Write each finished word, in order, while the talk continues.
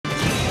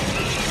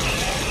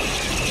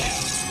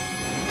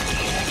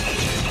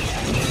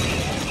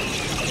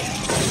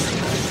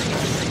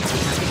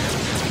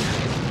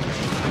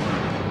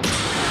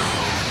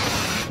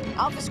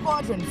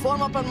Squadron,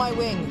 form up on my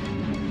wing.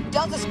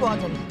 Delta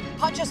Squadron,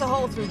 punch us a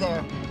hole through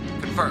there.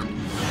 Confirmed.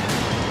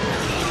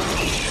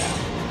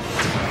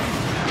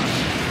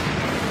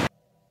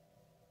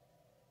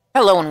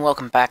 Hello and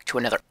welcome back to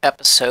another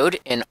episode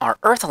in our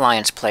Earth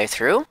Alliance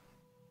playthrough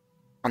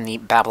on the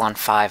Babylon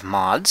 5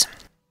 mods.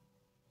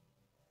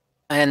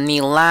 In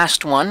the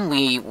last one,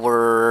 we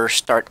were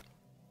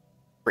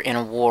in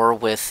a war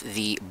with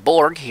the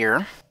Borg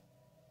here,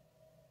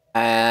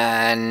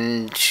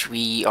 and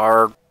we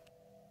are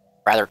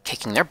rather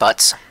kicking their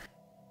butts.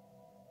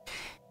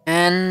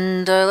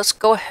 And let's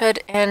go ahead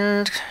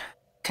and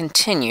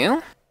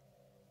continue.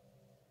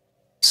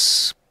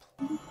 Let's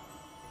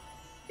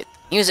get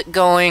the music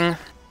going.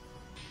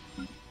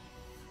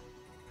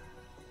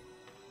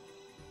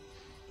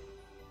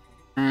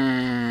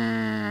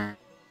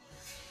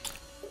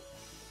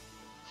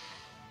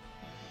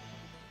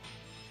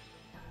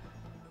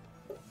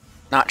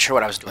 Not sure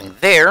what I was doing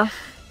there,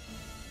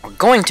 or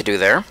going to do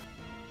there.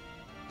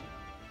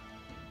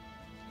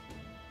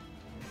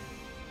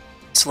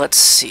 So let's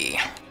see.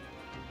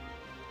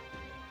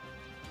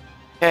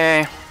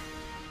 Okay.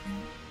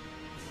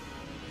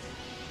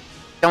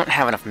 Don't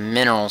have enough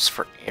minerals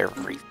for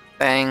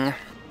everything.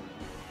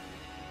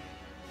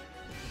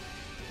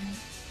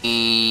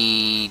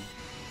 We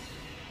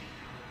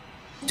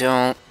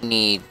don't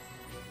need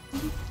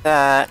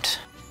that.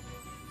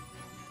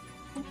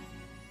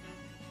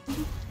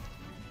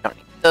 Don't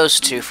need those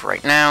two for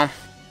right now.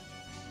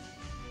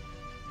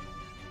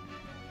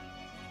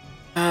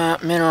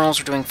 Minerals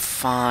are doing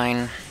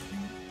fine.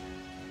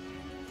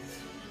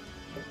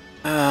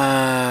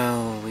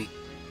 We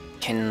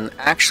can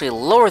actually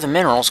lower the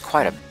minerals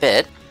quite a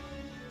bit.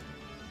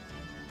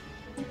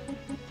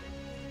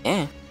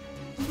 Yeah.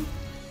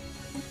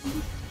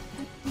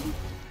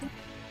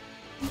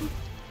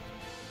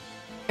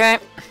 Okay.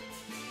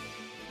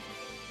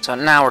 So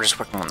now we're just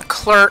working on the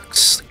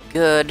clerks.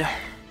 Good.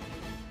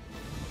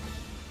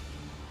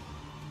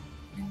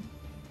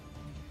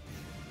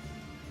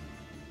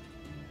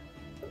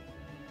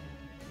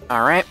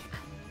 Alright.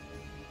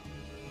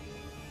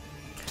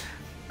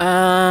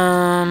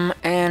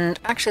 And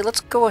actually,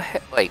 let's go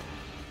ahead. Wait.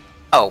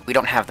 Oh, we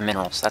don't have the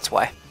minerals, that's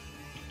why.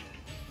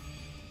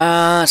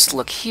 Let's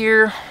look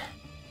here.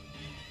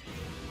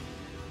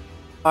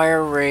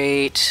 Fire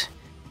rate,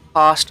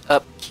 cost,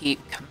 upkeep,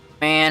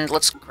 command.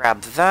 Let's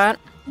grab that.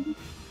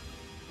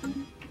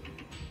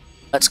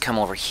 Let's come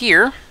over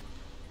here.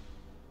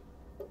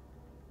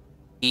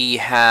 We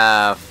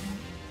have...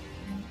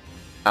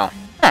 Oh.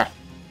 Huh.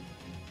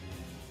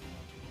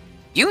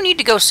 You need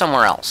to go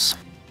somewhere else.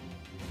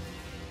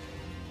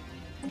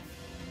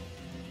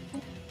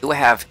 Do I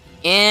have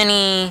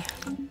any...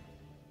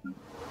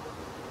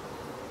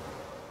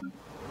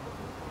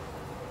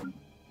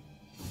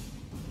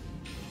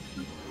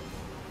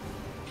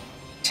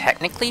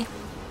 Technically?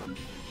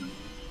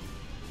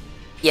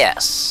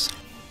 Yes.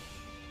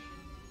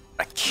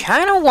 I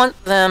kind of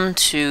want them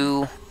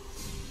to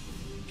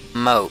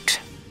moat.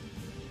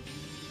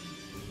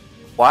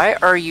 Why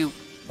are you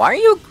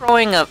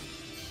growing up?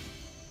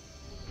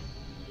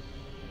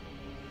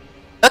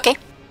 Okay.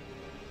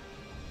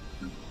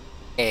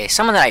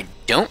 Someone that I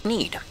don't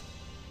need.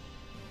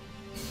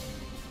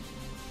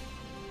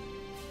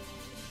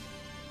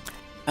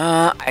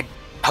 I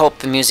hope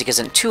the music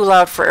isn't too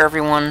loud for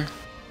everyone.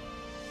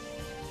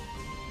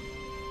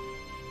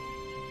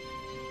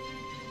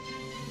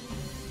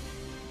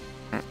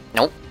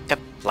 Nope.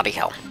 Bloody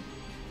hell.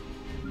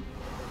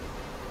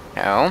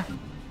 No.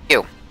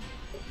 You.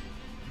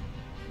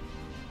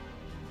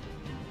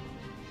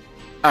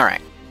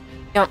 Alright.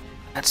 Yep.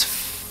 That's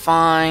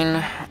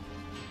fine.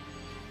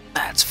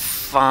 That's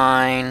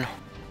fine.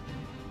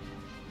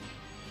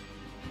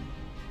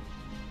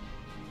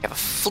 We have a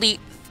fleet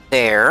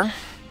there.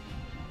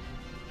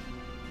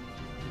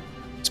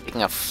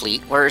 Speaking of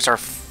fleet, where is our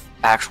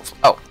actual fleet?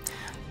 Oh,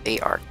 they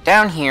are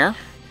down here.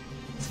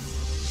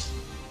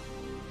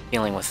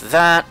 Dealing with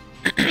that.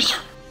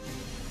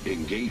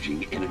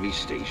 Engaging enemy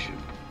station.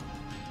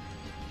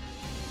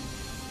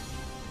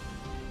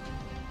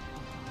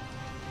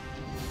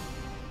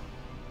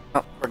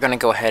 Oh, we're gonna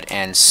go ahead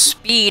and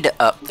speed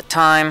up the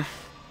time.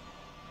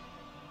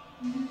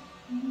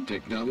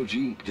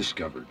 Technology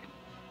discovered.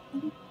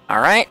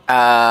 Alright,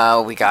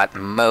 we got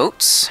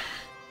moats.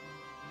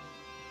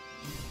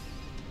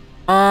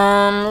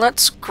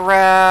 Let's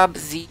grab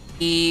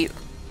the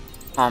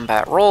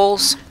combat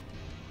rolls.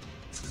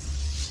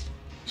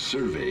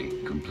 Survey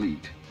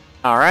complete.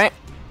 Alright,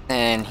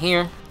 and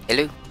here,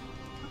 hello,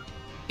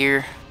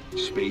 here,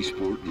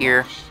 Spaceport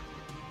here, lost.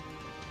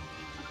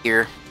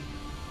 here,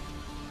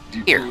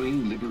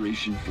 Deploying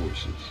Liberation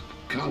Forces.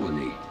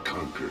 Colony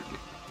conquered.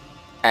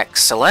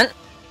 Excellent.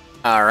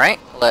 Alright,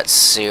 let's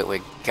see what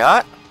we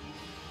got.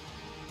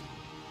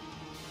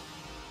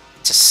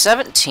 It's a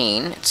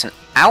 17, it's an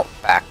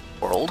outback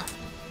world.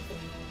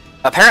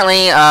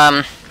 Apparently,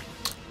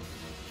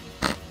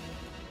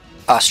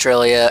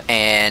 Australia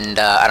and,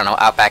 I don't know,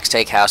 Outback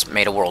Steakhouse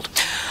made a world.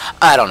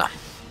 I don't know.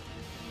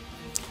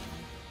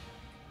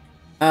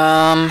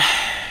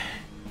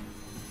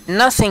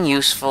 Nothing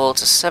useful.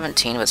 It's a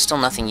 17, but still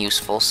nothing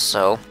useful,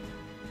 so...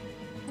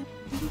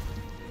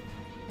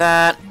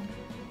 That...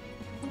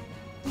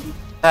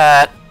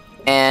 That...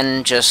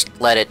 And just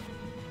let it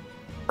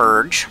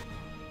purge.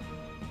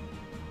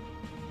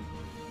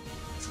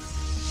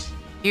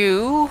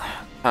 You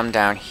come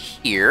down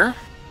here.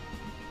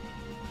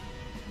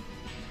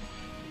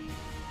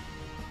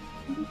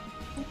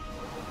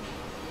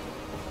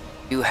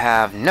 You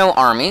have no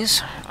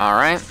armies.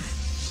 Alright.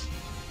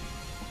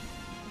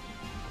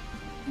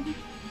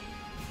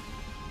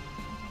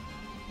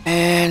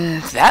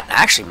 And that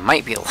actually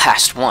might be the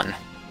last one.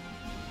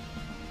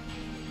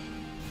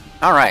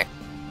 Alright.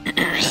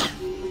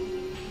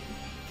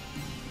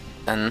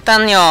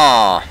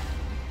 Centennial!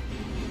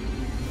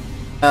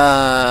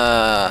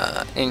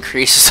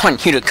 Increases on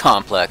unit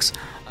complex.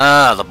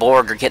 The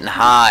Borg are getting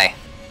high.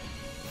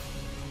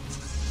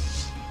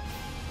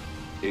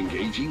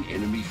 Engaging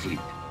enemy fleet.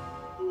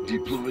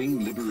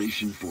 Deploying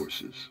liberation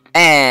forces.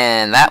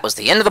 And that was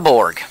the end of the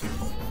Borg.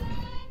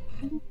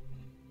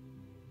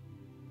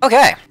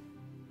 Okay.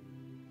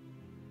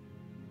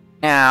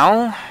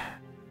 Now,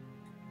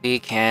 we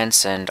can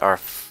send our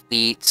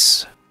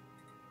fleets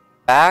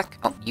back.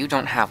 Oh, you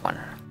don't have one.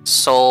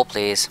 Soul,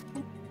 please.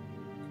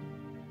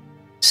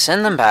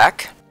 Send them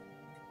back.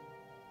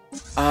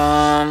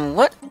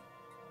 What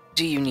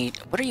do you need?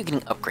 What are you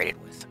getting upgraded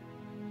with?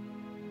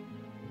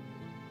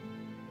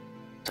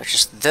 So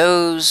just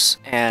those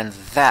and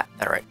that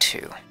are at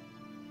 2.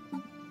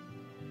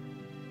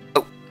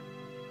 Oh.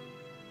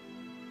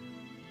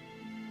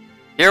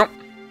 Yep.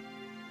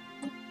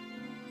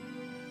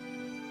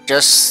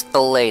 Just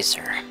the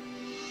laser.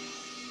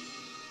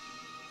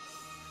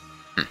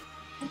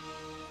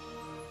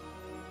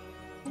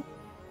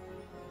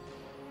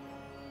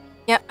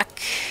 Yeah, I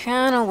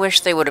kinda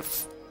wish they would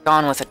have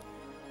gone with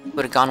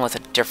a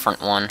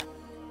different one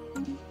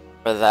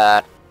for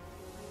that.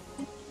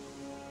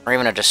 Or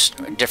even a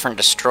different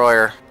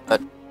destroyer,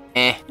 but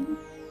eh.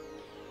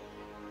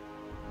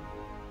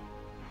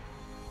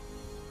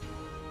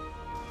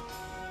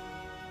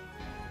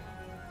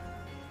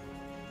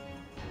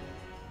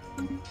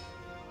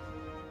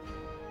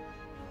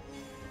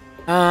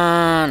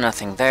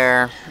 Nothing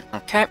there.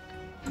 Okay.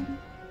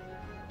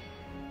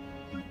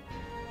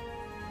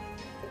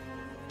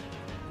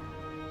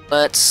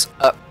 Let's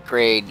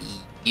upgrade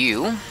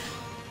you.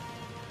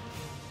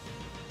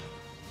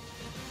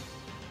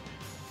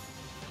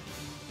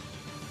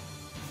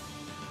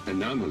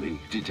 Anomaly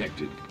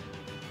detected.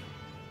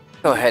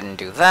 Go ahead and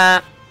do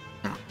that.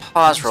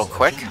 Pause real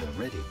quick.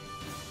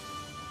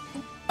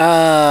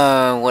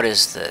 What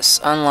is this?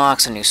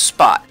 Unlocks a new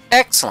spot.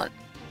 Excellent.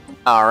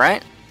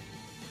 Alright.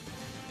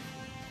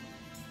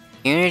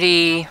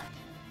 Unity.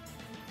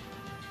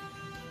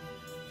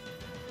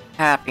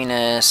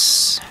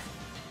 Happiness.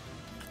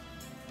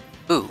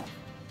 Ooh.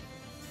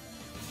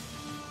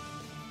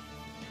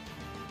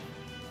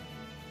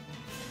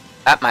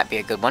 That might be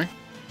a good one.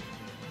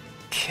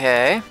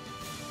 Okay.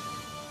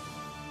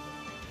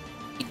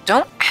 We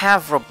don't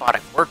have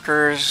robotic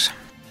workers.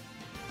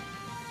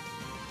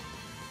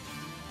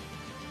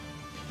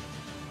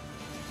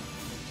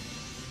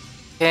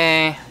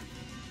 Okay.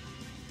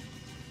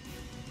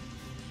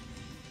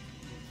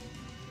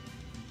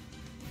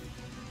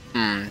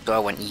 Do I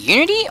want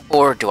Unity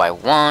or do I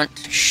want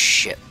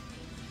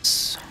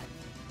ships?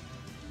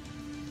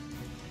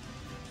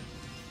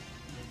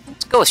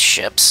 Let's go with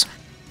ships.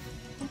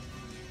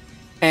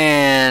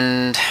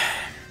 And...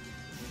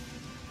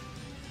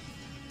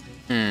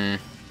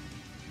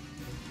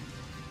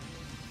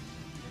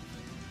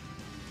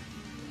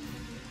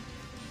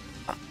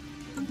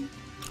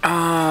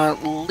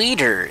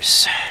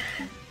 leaders.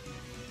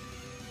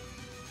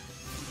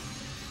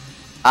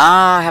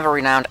 I have a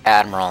renowned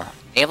admiral.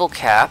 Naval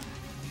cap.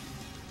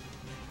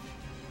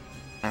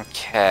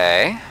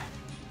 Okay.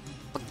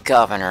 A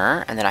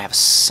governor, and then I have a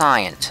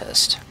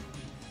scientist.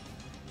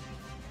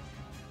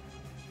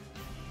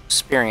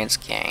 Experience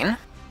gain.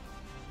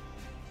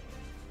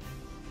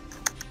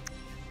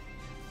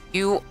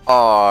 You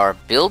are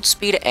build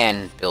speed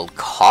and build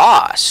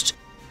cost.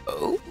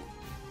 Oh.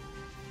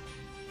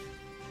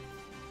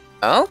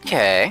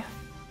 Okay.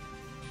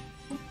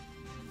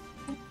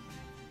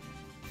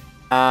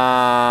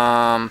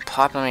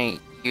 Popular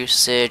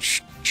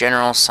usage,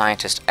 general,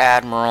 scientist,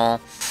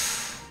 admiral.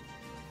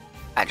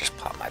 I just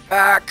popped my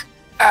back.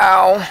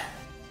 Ow.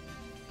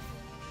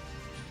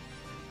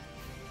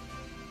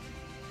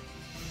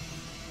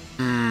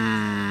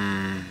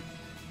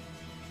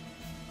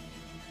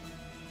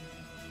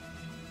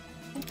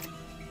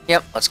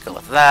 Yep, let's go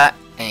with that.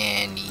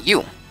 And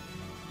you.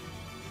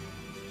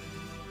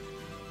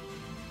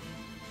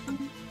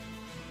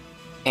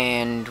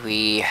 And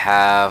we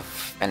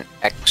have an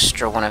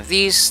extra one of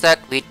these that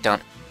we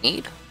don't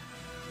need.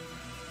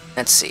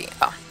 Let's see.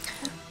 Oh.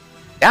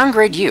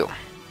 Downgrade you.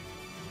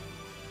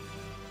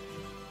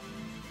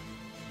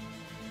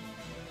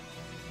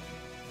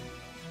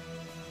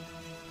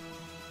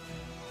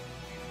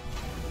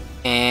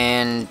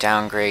 And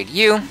downgrade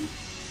you.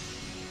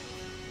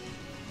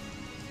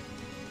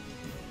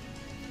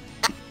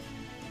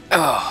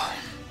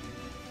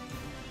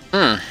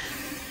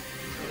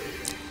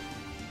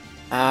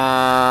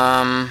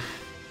 No,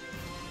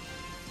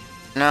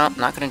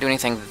 not gonna do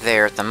anything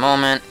there at the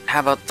moment.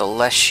 How about the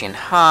Leshian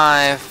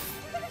Hive?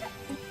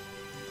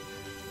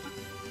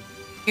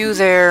 You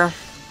there.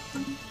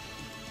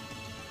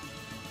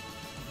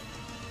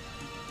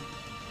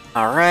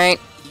 Alright,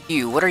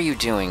 you, what are you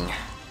doing?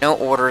 No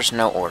orders,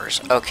 no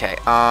orders. Okay,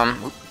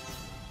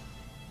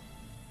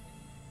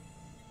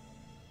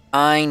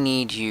 I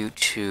need you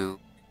to...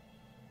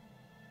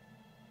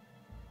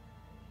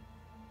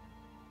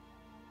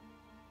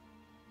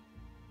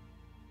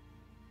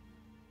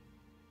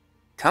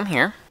 come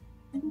here.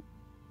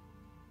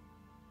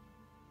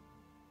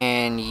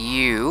 And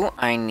you,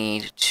 I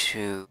need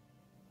to...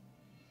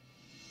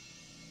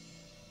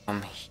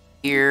 come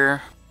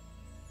here.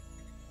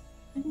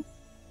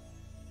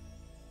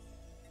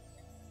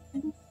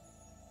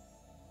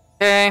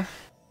 Okay.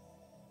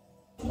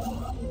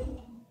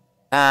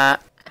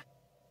 That.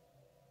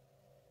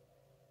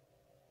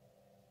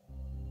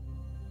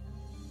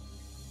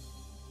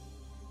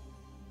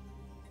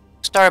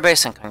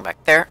 Starbase and coming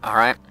back there.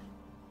 Alright.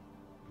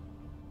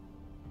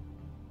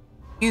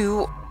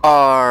 You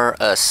are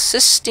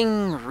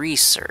assisting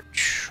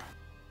research.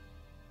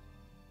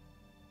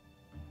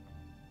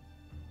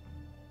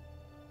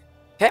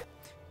 Okay.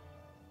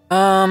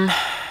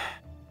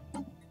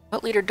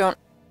 What leader don't...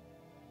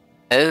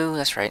 Oh,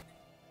 that's right.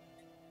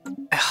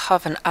 I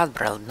have an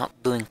admiral not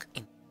doing...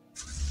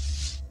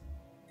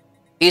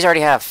 These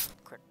already have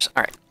critters.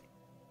 Alright.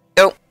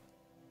 Go.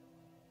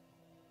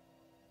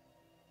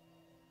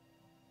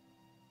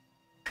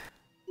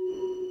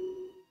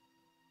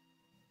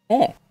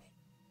 Oh.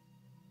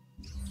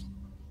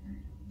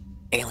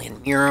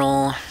 Alien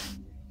mural.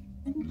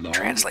 Log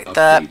Translate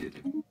updated.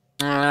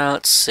 that.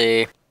 Let's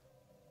see.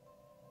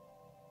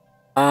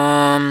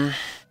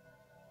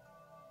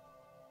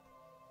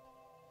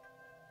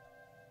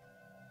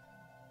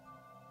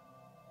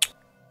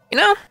 You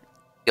know,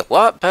 it'd be a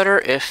lot better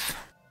if,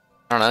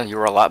 I don't know, you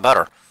were a lot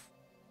better.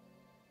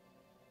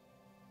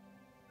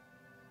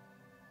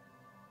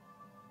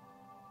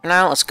 For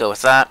now, let's go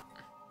with that.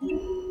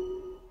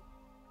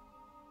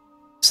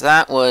 So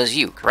that was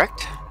you,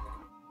 correct?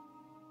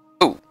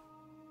 Oh.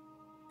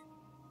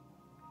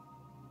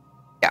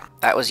 Yeah,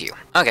 that was you.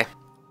 Okay.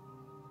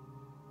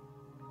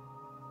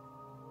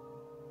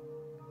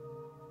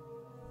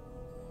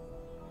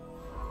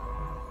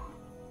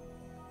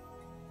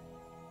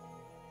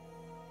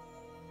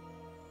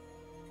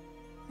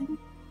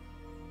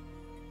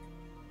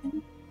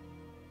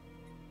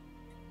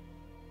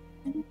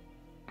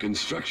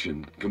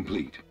 Construction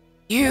complete.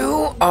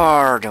 You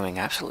are doing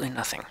absolutely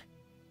nothing.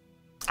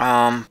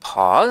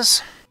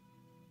 Pause.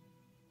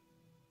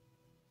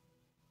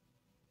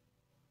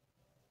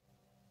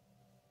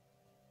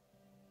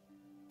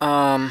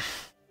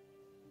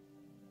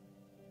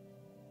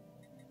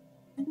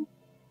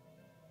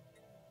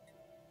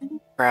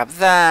 Grab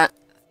that,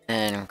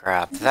 and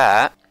grab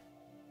that.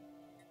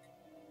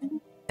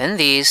 Then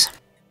these.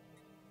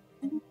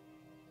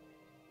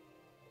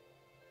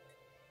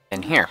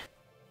 And here.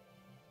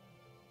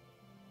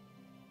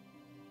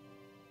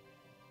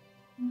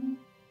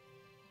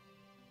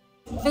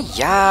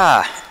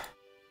 Yeah.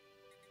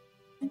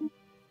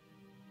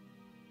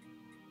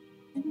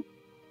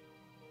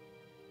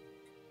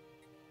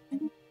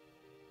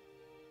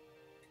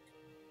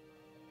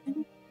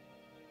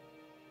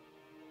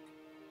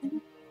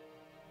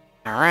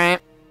 All right.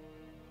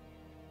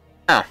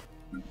 Now,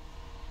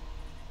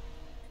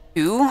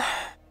 you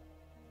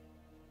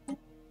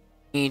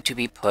need to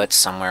be put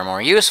somewhere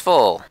more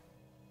useful.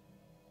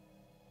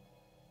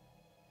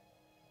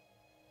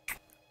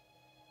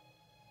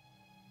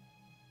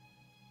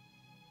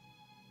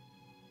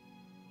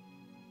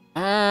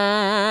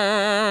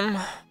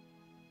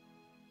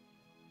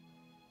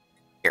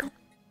 Here.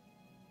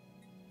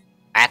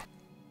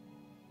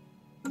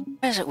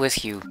 What is it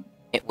with you,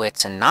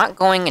 nitwits, and not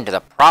going into the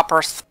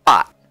proper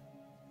spot?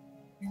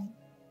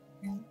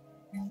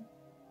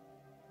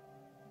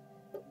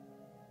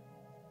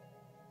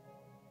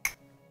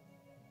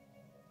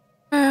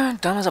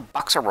 Dumb as a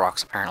box of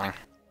rocks, apparently.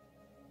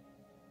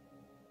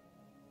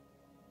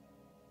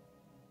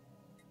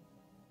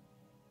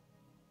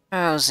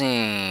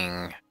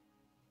 Housing.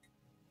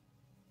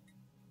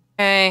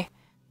 Okay.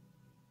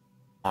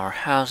 More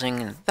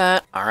housing and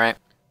that. Alright.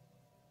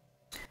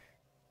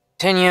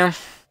 Continue.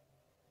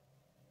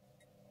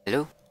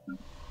 Hello.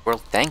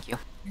 World, thank you.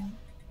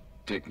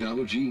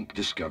 Technology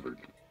discovered.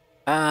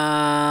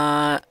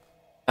 Don't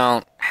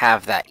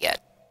have that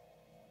yet.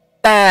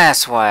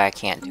 That's why I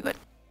can't do it.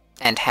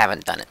 And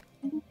haven't done it.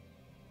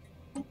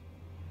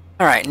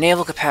 Alright,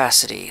 naval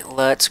capacity.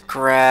 Let's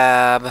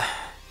grab...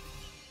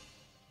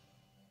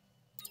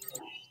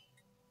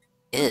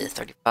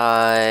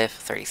 35,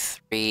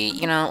 33.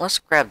 You know, let's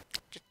grab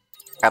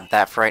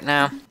that for right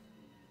now.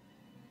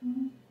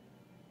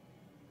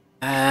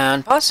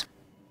 And pause.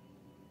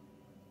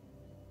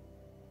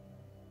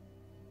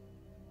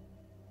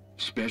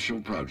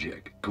 Special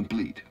project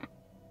complete.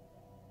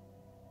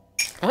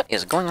 What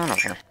is going on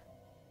over here?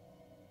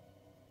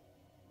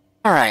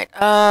 Alright,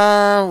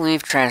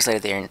 we've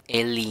translated the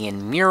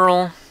alien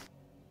mural.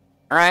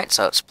 Alright,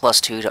 so it's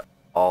 +2 to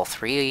all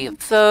 3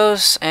 of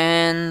those,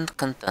 and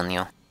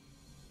continue.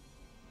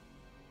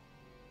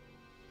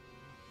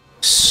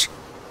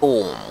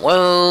 Storm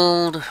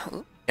world.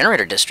 Ooh,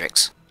 generator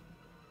districts.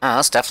 Oh,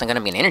 that's definitely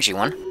going to be an energy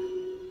one.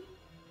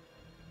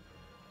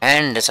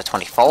 And it's a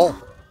 24.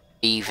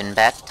 Even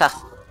better.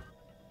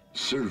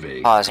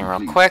 Survey Pausing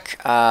complete. real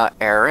quick.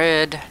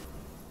 Arid.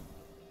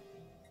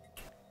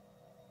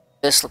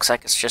 This looks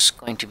like it's just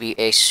going to be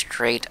a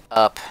straight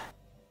up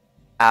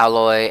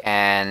alloy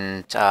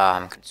and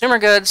consumer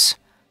goods.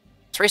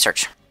 Let's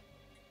research.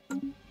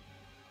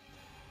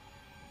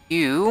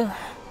 You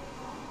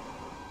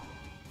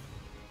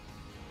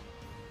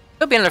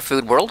could be in the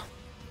food world.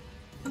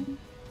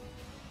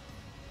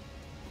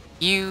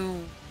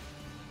 You...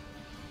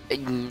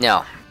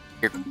 no.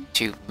 You're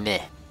too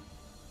meh.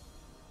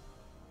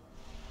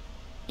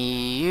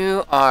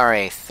 You are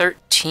a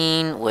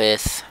 13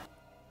 with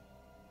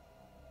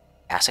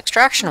gas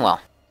extraction well.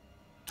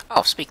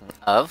 Oh, speaking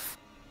of,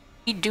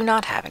 we do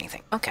not have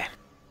anything. Okay.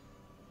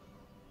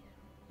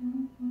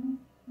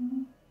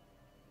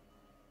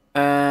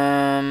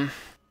 Oh,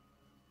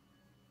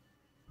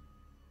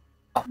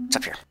 it's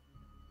up here.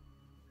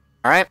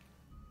 Alright.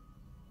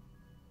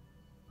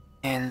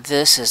 And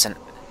this is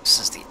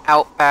the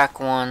Outback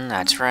one,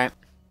 that's right.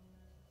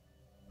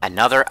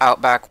 Another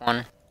Outback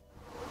one.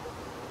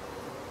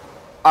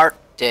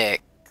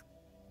 Arctic.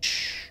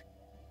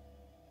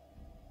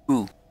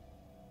 Ooh.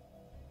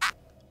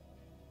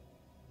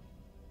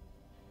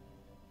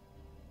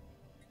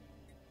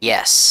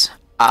 Yes,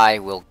 I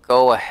will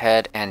go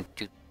ahead and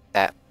do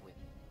that with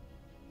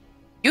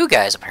you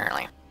guys,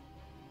 apparently.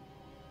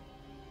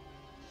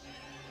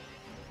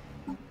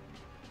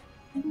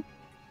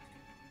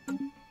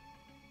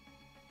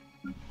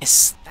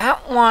 Is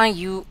that why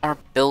you are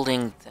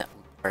building the...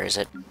 where is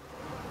it?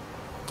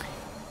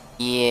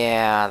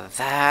 Yeah,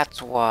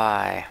 that's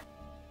why.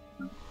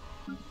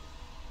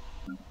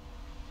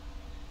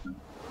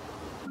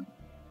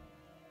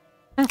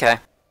 Okay.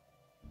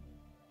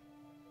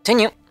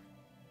 Continue.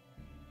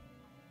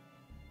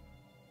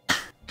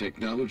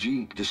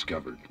 Technology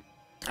discovered.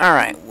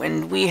 Alright,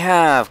 when we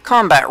have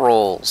combat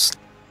rolls.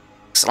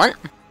 Excellent.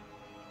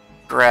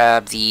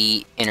 Grab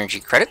the energy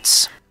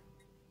credits.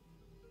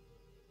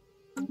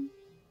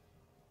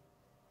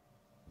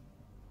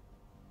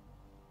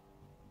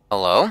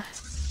 Hello?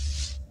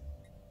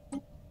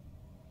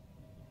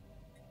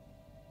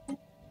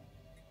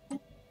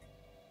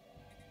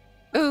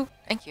 Ooh,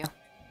 thank you.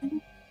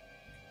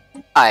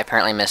 I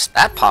apparently missed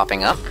that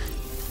popping up.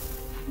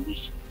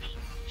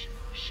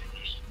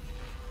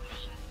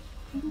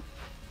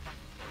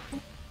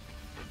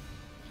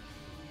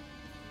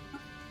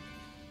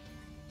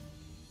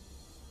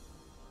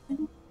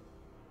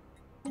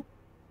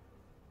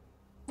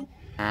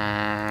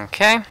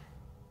 Okay.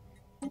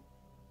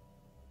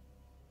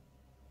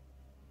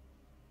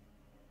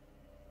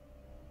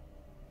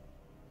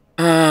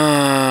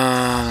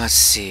 Let's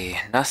see.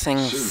 Nothing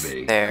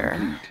Survey there.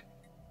 complete.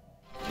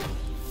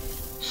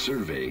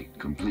 Survey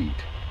complete.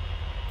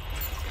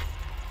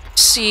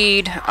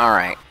 Seed.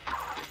 Alright.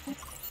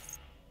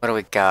 What do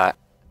we got?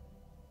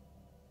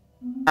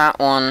 That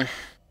one.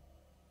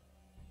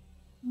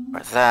 You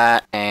are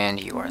that,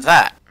 and you are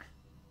that.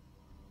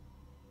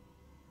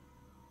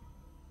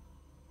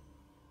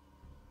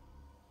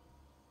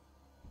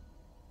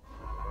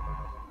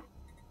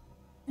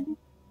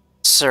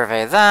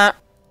 Survey that,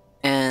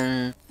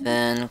 and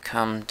then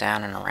come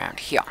down and around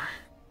here.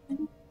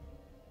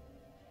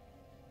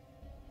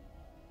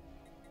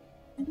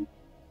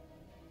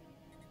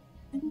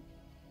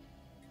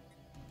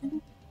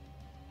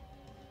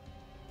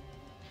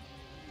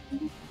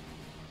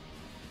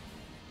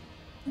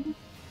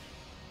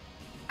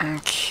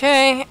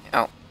 Okay,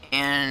 oh,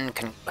 and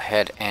can go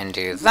ahead and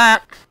do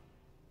that.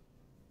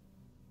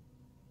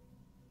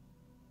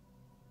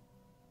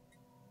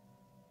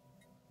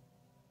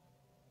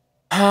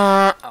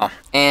 Oh,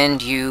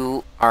 and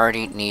you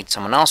already need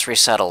someone else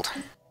resettled.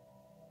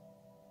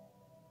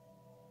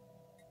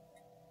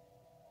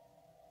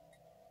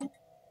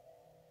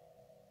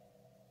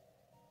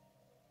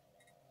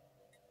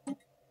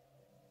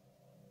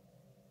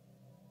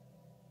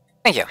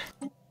 Thank you.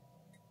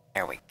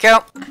 There we go.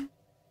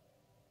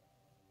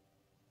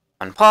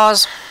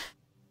 Unpause.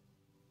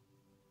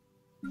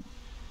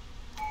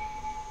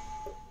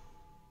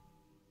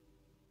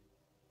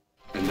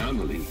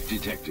 Anomaly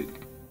detected.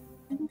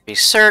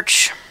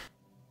 Research.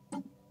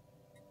 You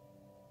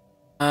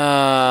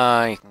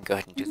can go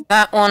ahead and do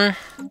that one.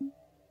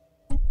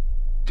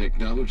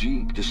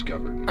 Technology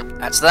discovered.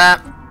 That's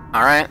that.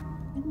 Alright.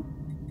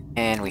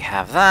 And we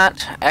have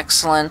that.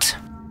 Excellent.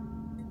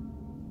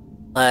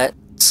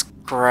 Let's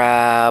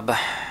grab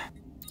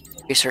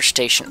research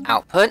station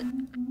output.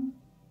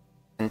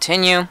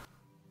 Continue.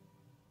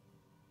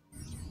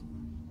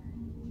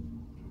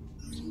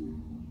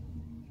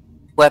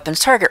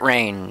 Weapons target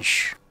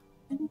range.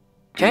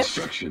 Okay.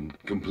 Construction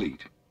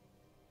complete.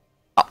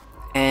 Oh,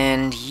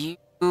 and you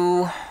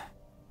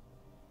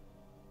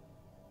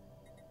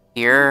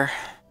Here.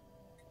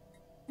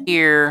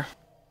 Here.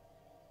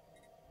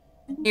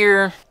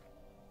 Here.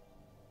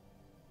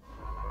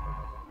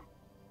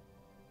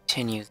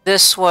 Continue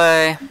this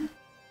way.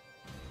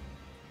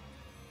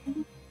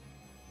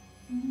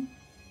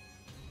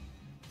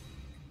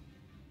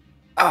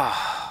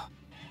 Oh.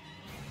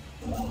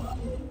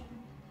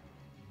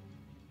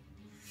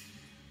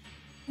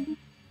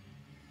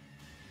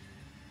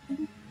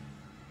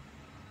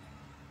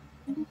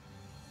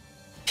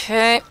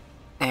 Okay,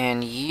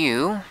 and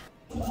you.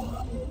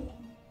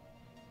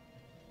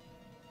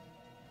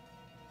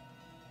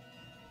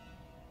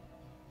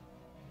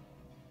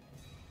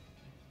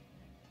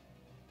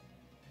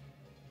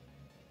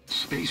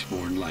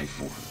 Spaceborne life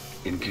form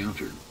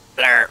encountered.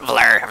 Blur,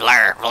 blur,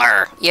 blur,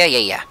 blur.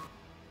 Yeah.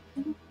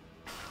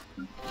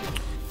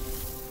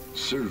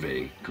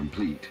 Survey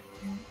complete.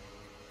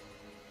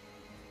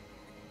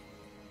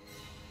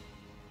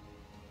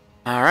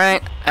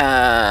 Alright,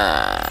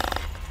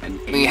 An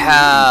we alien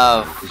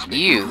have is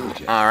making you.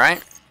 contact.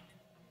 Alright.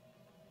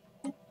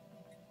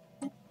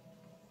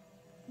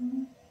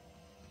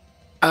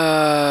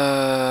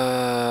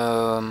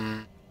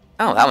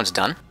 Oh, that one's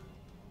done.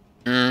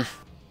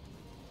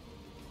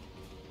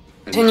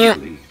 Continue.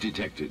 Anomaly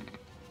detected.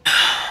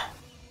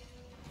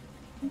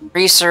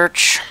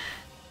 Research.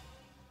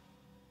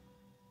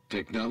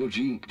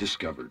 Technology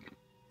discovered.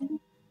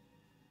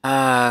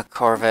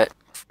 Corvette.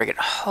 Frigate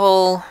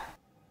hull.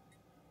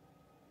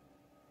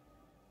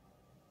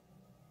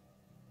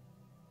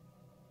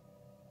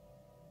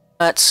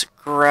 Let's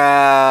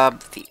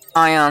grab the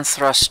ion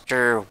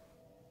thruster.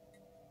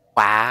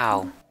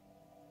 Wow.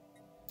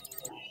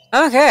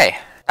 Okay,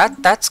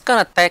 that's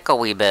gonna take a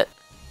wee bit.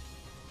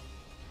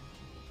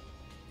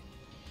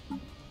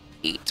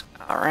 Eat.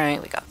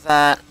 Alright, we got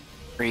that.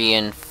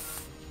 Reinforce.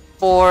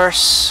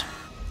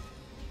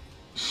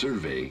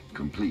 Survey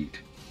complete.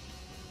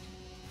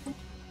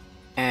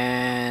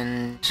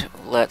 And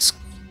let's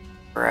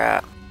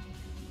grab.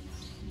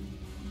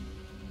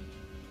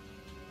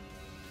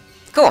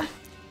 Cool.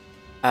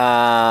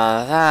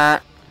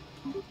 That.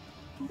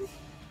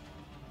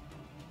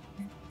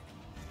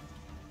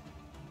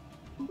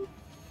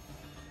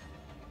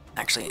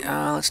 Actually,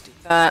 let's do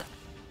that.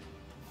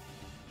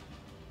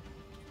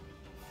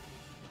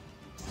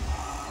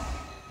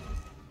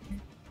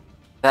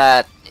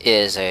 That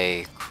is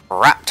a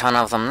crap ton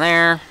of them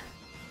there.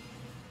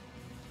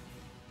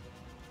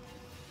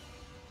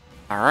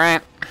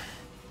 Alright.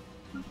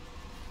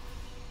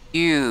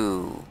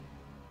 You.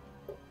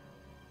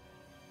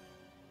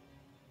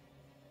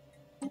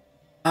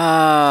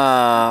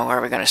 Where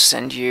are we gonna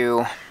send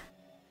you?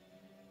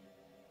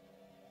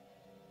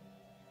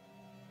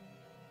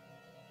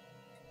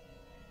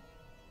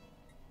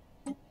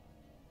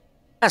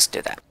 Let's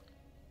do that.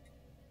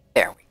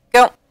 There we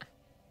go.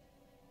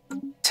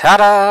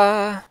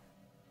 Ta-da!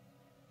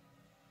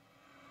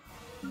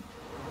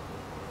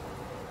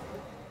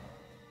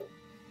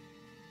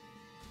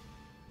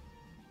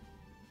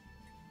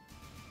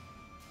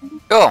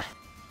 Cool.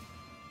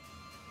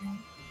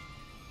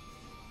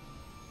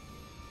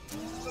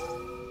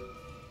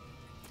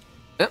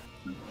 Yep.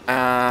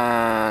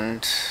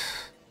 And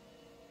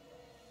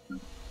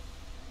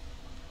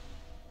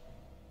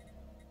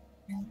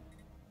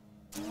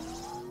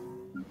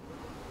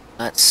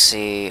let's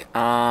see.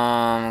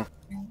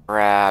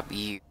 Grab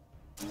you.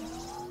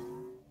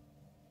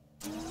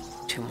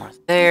 Two more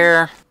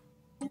there.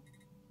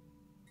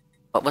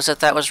 What was it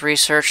that was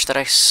researched that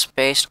I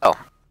spaced? Oh,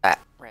 that,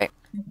 right.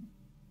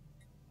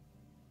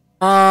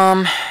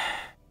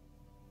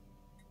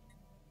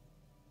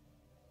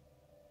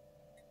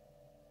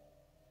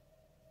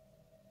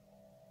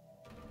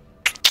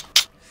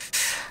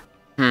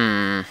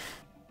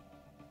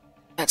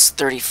 That's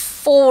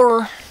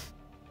 34.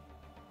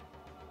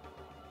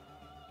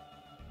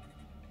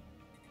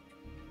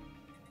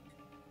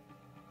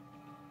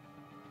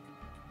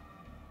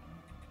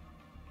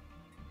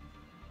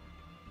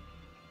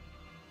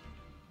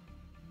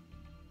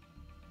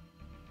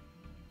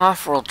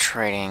 Off-world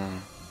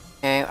trading.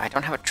 Okay, I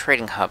don't have a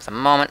trading hub at the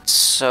moment,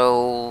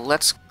 so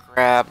let's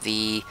grab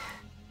the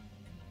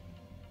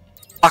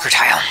locker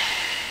tile.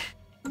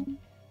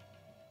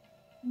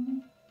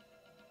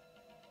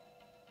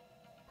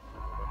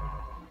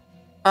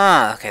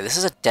 Ah, okay, this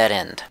is a dead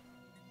end.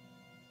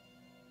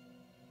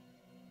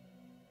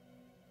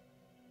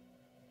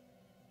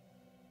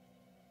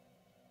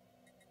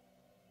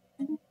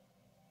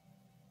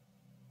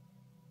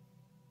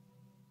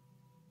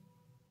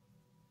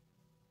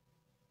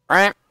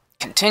 Alright,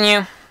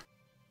 continue.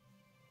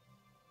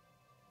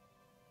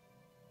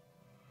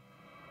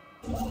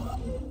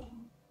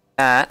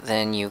 That,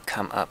 then you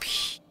come up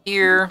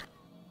here.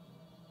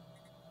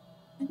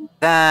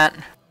 That.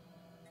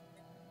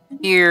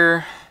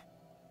 Here.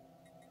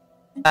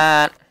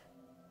 That.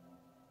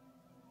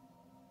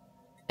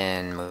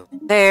 And move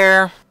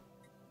there.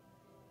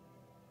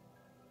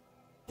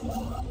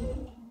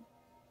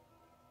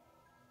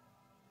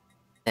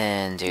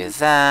 Then do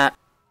that.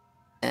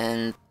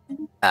 And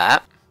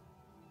that.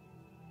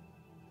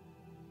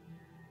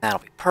 That'll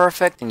be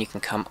perfect, and you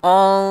can come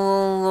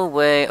all the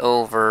way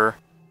over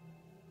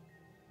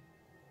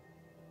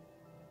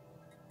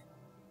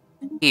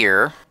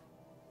here.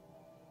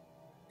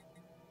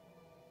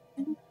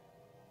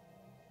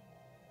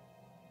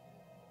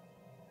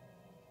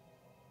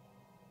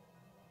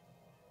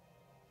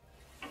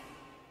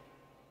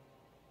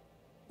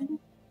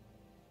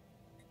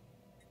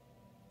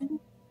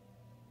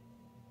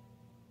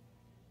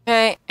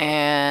 Okay,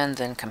 and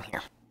then come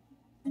here.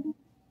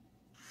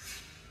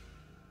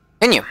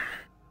 Continue.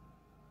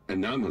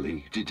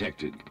 Anomaly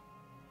detected.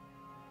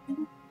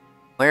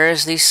 Where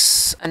is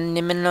this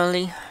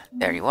anomaly?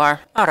 There you are.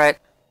 Alright.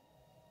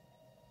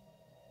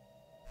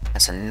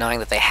 That's annoying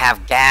that they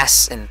have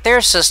gas in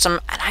their system,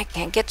 and I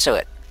can't get to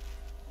it.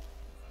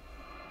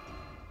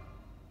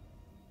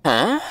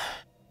 Huh?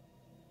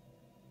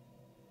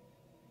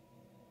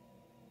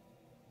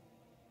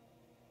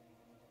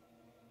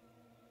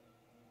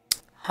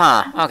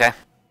 Huh, okay.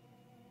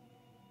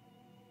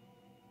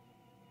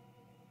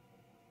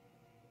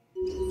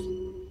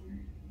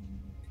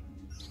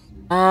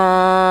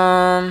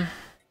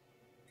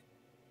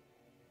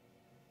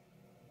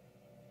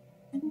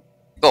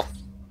 Cool.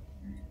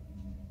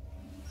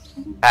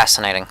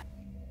 Fascinating.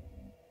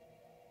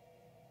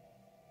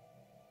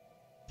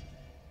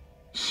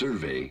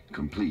 Survey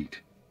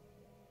complete.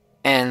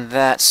 And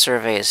that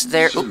survey is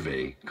there.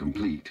 Survey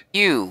complete.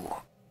 You.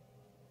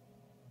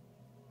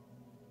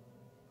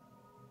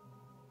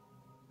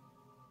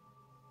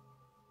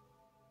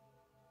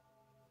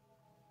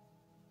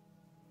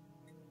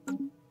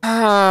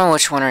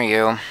 Which one are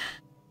you?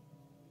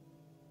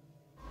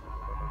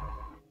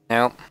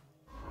 Nope.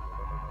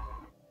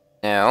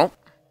 Nope.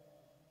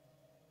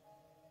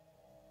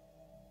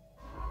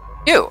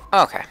 You!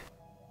 Okay.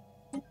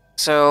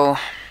 So...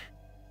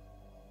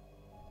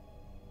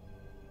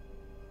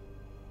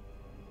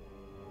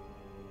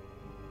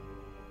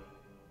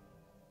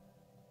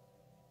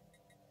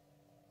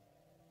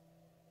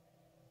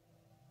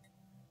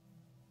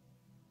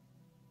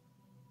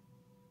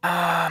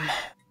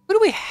 who do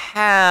we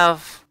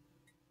have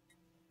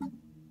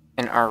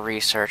in our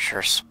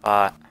researcher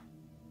spot?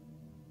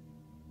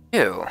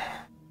 You.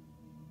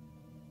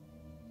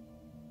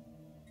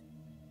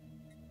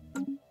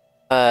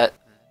 But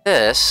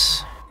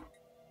this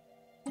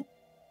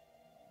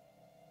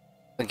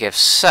would give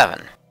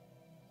 7.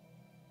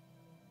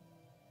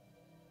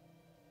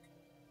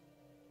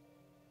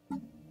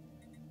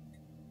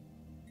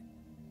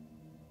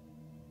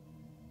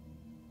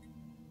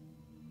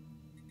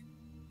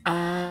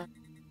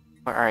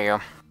 Where are you?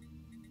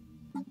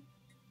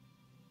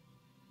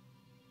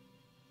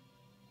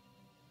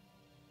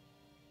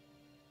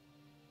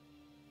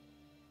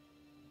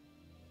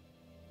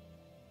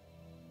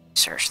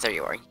 Search, there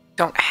you are. You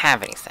don't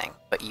have anything,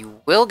 but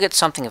you will get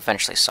something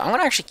eventually, so I'm going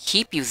to actually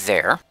keep you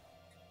there.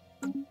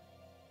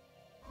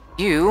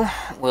 You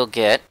will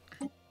get...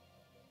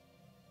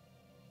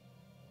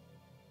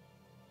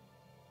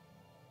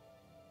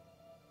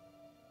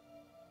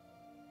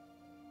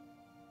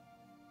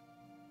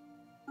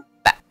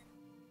 that.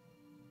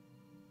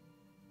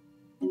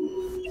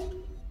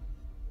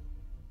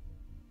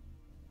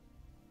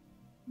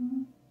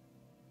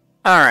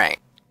 Alright.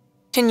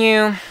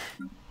 Continue.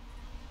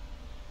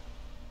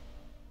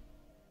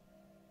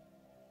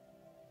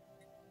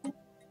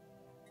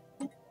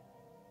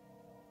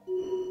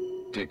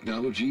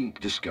 Technology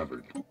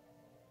discovered.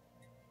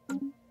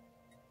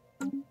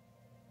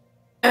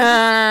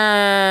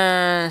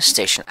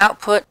 Station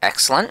output,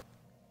 excellent.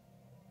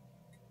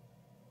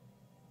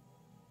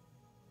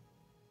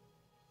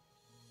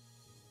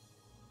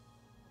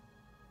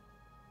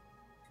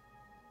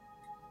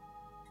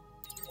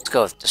 Let's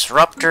go with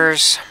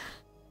disruptors.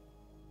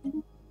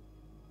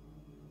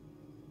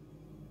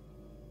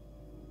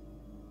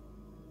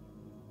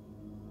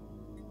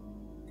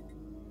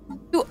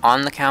 You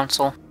on the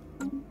council?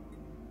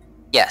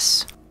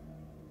 Yes.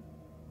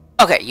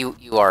 Okay, you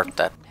are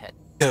the head.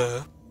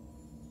 Duh.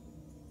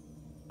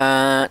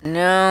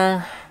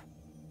 No.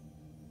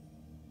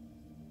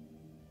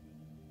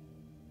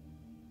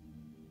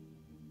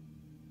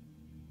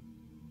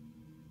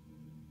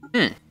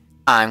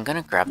 I'm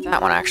gonna grab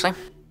that one, actually.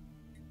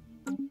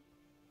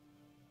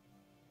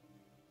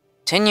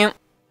 Continue.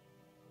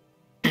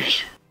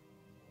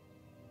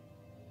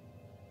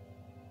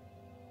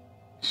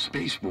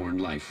 Spaceborne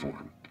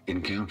lifeform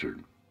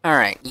encountered.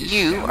 Alright,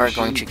 you are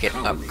going to get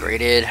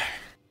upgraded.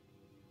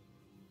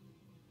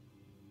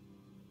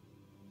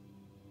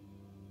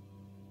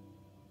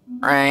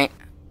 Right.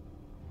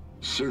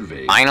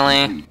 Survey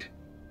Finally. complete.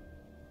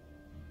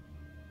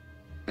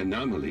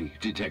 Anomaly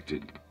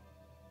detected.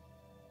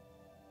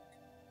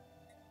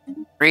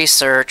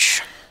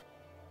 Research.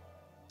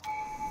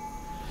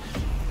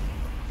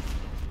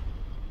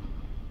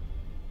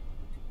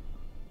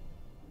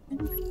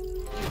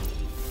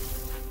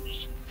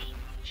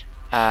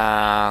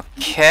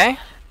 Okay.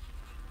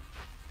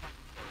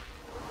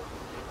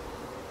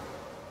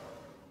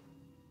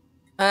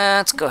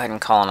 Let's go ahead and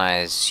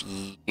colonize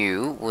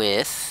you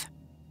with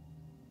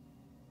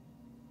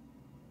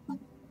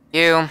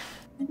you.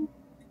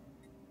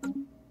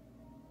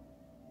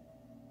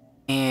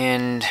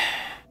 And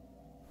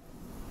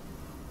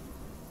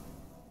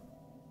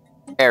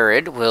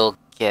Arid will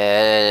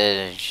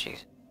get...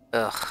 Jeez.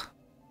 Ugh.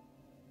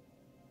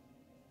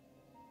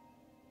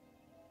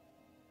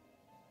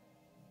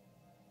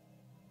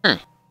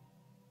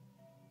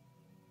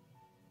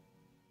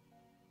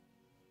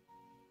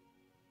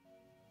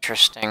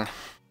 Interesting.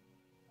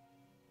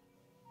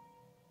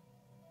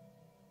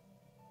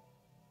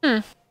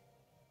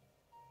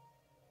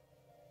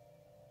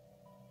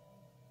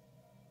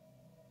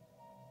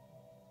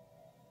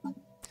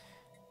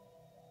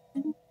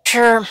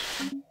 Sure.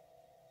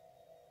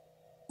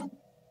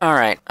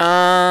 Alright,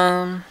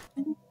 grab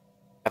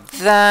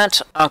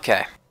that.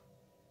 Okay.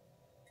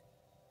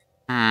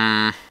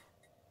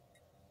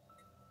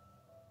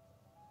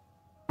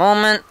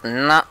 Moment,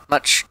 not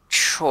much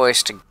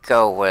choice to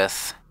go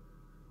with.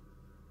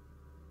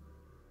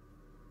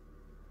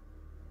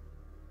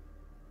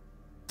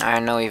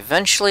 I know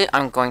eventually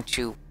I'm going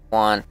to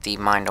want the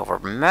mind over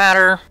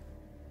matter.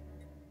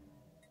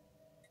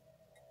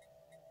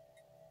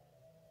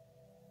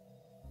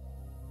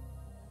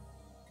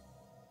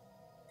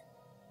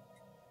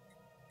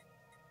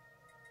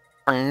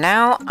 For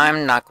now,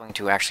 I'm not going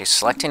to actually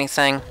select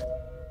anything.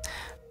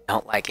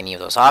 Don't like any of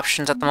those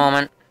options at the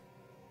moment.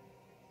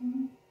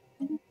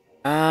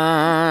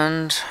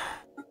 And...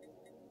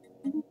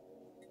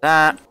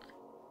 that.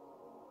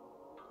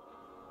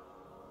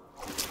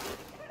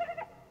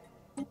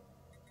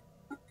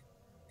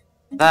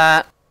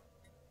 That.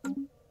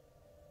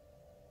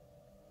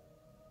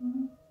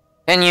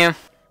 Continue.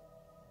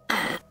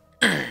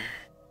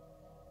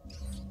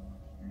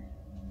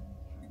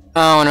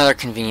 Oh, another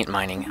convenient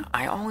mining.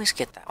 I always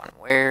get that one.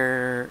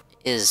 Where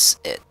is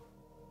it?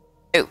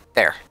 Oh,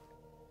 there.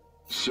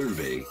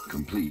 Survey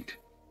complete.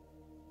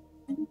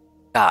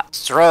 Got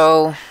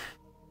throw.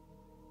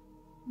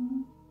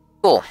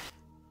 Cool.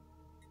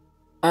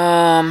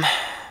 Oh.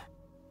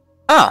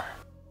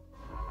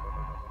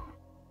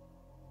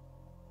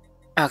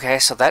 Okay,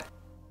 so that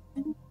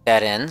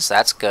ends.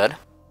 That's good.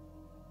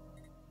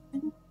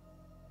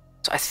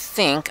 So I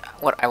think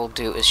what I will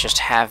do is just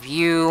have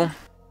you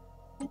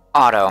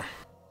auto.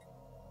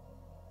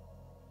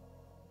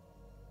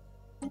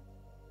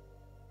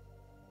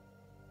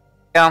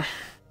 Go.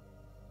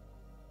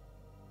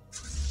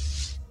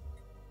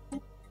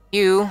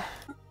 You.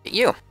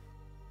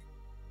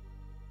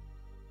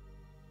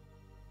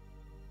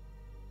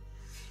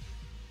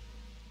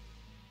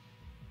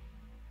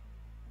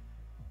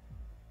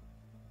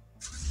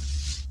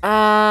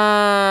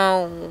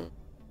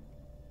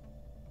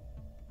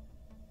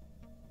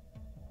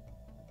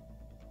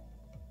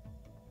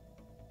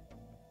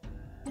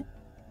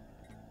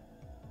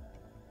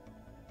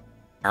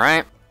 All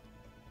right.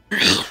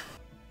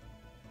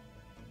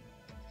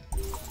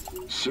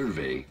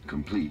 Survey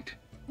complete.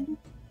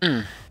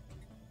 Where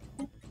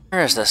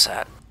is this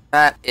at?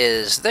 That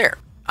is there.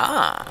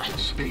 Ah.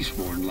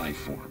 Spaceborne life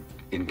form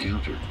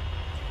encountered.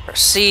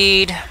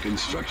 Proceed.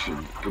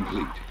 Construction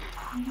complete.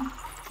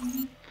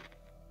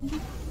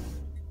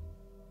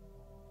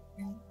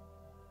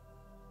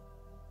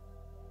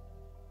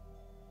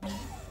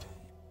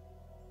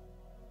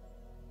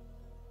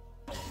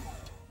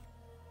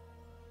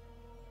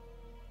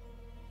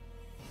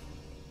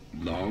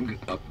 Log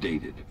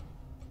updated.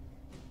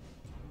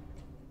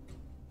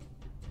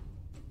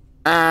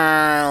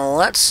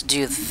 Let's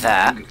do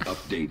that. Log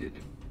updated.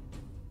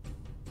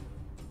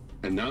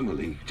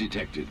 Anomaly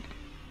detected.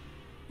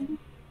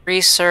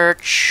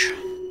 Research.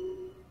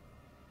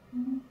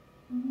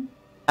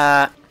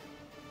 What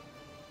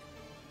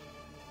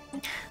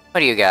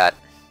do you got?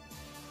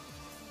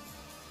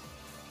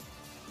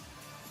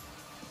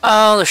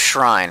 Oh, the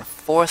shrine.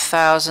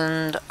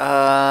 4,000,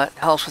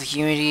 helps with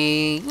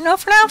Unity. No,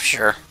 for now,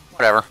 sure.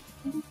 Whatever.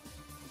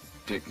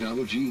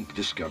 Technology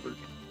discovered.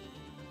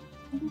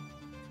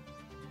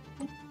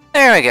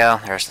 There we go.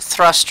 There's the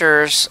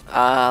thrusters.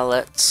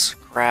 Let's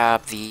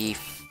grab the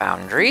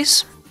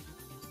foundries.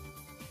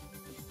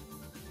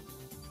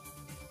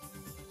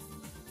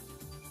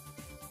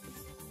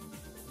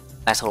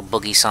 Nice little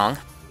boogie song.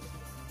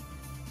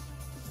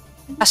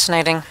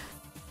 Fascinating.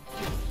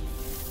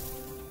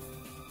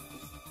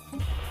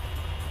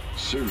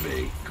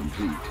 Survey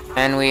complete.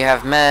 And we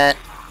have met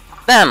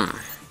them.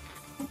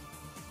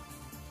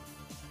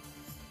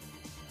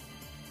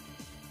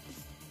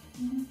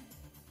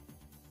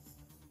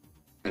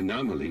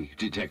 Anomaly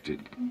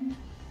detected.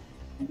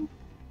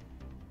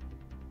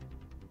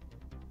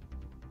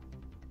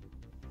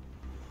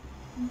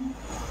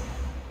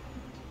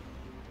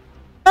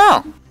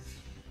 Oh!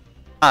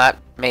 Oh, that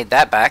made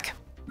that back.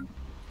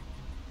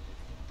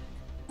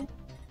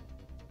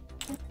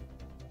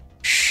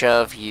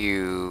 Shove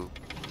you...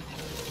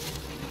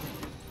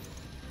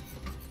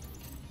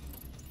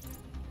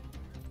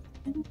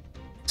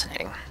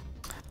 Fascinating.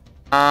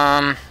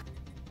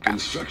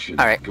 Construction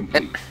Alright.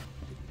 complete.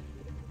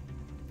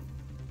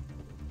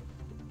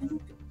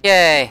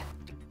 Yay!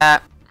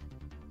 That.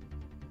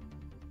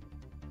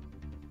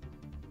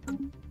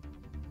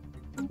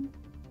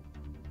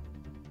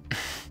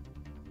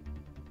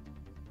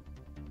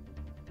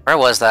 Where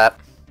was that?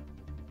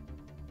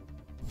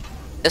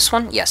 This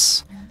one?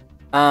 Yes.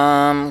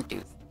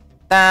 Do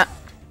that.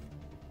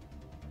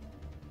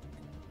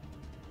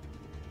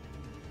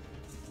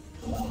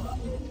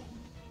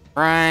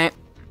 Right.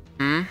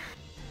 Hmm.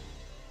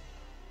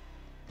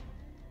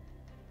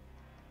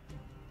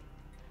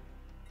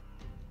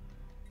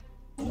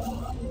 You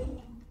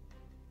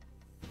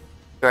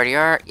already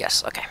are?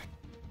 Yes, okay.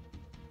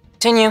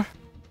 Continue.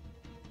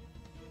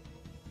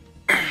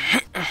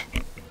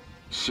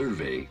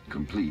 Survey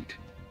complete.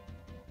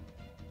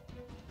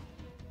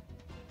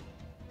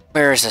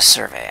 Where is this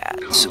survey at?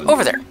 Colony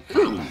Over there.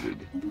 founded.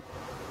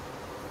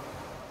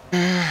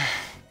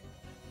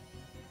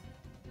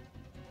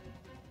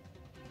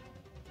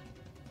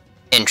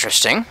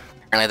 Interesting.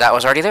 Apparently that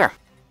was already there.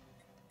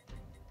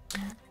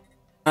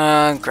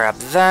 Grab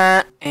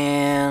that,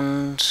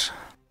 and...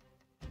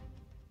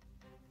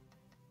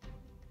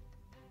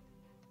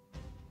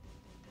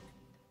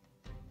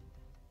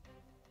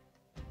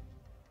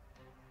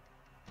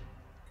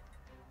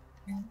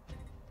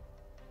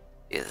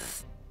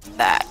 Is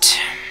that.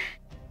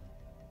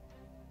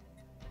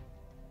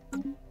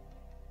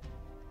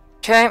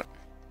 Okay.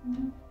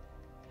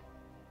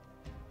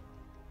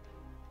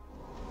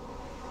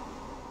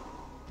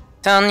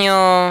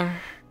 Daniel.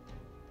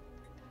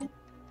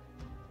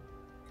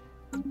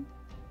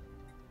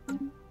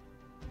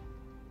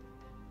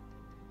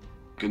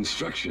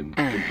 Construction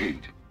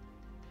complete.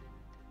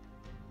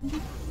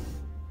 Okay,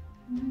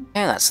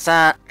 that's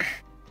that.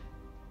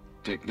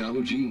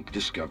 Technology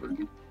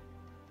discovered.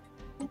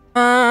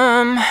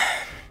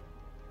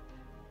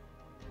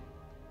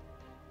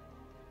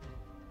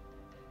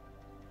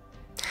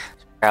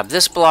 Grab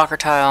this blocker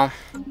tile.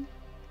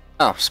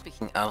 Oh,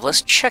 speaking of,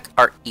 let's check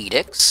our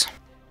edicts.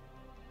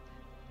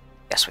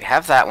 Yes, we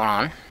have that one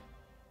on.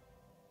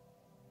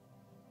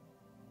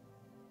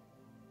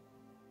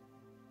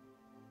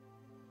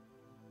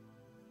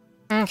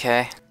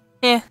 Okay.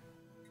 Yeah,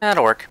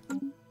 that'll work.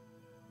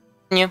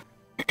 Continue.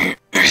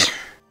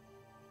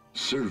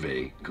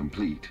 Survey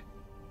complete.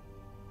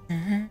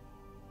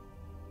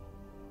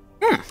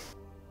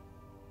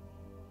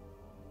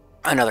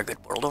 Another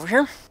good world over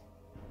here.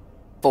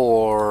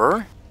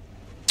 For...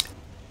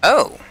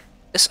 Oh,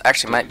 this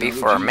actually might be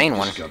for our main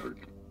one. Discovered.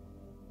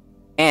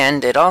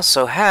 And it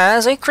also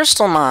has a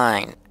crystal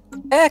mine.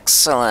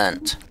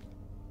 Excellent.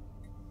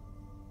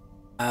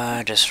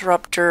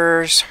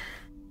 Disruptors.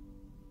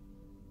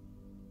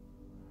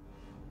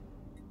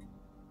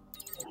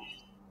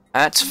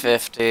 That's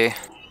 50.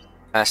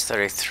 That's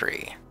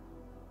 33.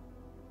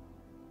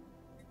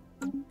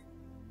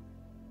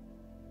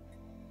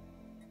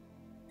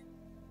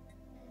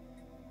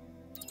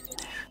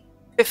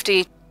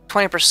 $50,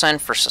 20%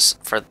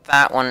 for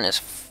that one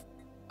is...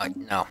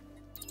 no.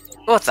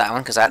 Go with that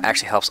one, because that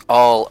actually helps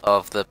all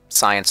of the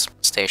science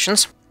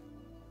stations.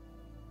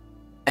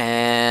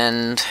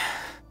 And...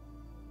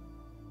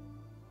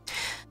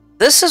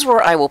 this is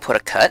where I will put a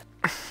cut.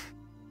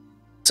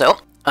 So,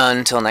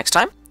 until next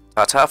time,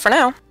 ta-ta for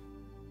now.